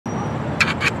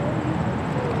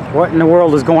What in the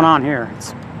world is going on here?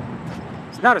 It's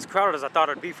not as crowded as I thought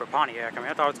it'd be for Pontiac. I mean,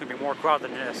 I thought it was going to be more crowded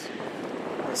than this.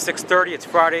 It's 6:30, it's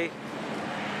Friday.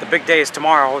 The big day is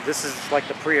tomorrow. This is like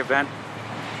the pre-event.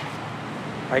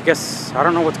 I guess, I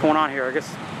don't know what's going on here. I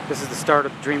guess this is the start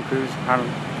of the DreamCruise. I don't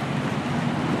know.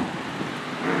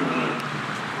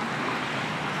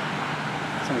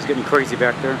 Something's getting crazy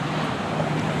back there.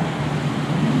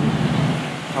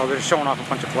 Oh, they're just showing off a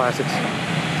bunch of classics.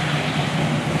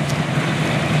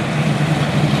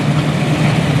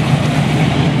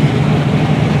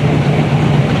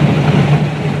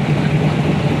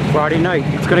 Friday night.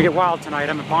 It's going to get wild tonight.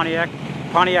 I'm in Pontiac.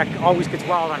 Pontiac always gets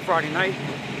wild on Friday night.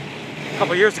 A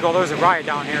couple years ago, there was a riot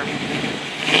down here.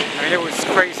 I mean, it was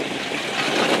crazy.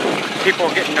 People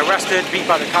were getting arrested, beat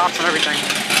by the cops and everything.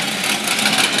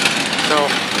 So,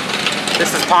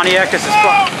 this is Pontiac. This is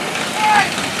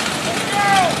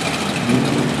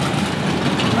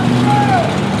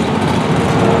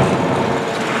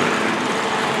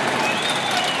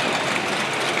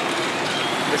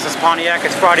Pontiac.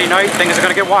 It's Friday night. Things are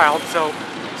going to get wild, so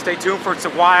stay tuned for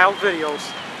some wild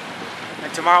videos.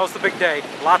 And tomorrow's the big day.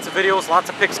 Lots of videos, lots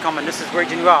of pics coming. This is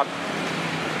raging you out.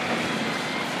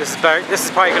 This is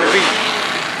probably going to be.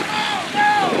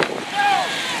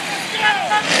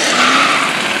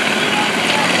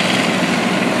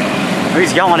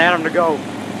 He's yelling at him to go.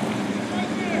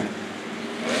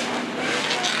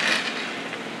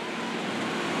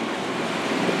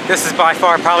 This is by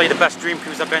far probably the best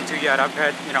DreamCruise I've been to yet. I've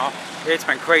had, you know, it's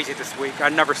been crazy this week.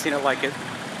 I've never seen it like it.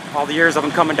 All the years I've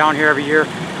been coming down here every year,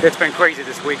 it's been crazy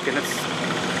this week, and it's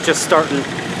just starting.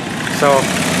 So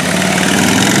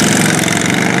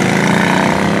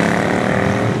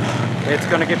it's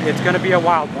gonna be a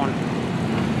wild one.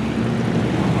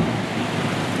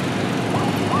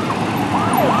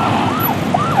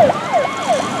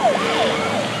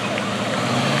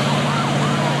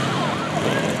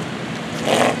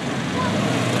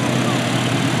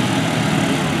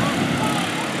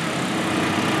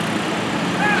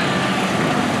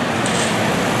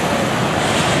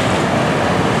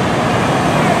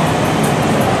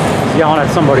 Yelling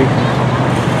at somebody.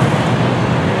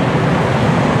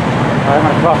 I'm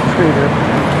gonna cross the street here.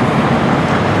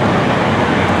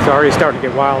 It's already starting to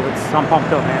get wild. I'm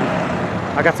pumped up, man.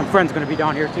 I got some friends gonna be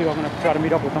down here too. I'm gonna try to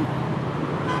meet up with them.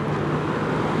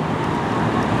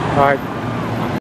 All right.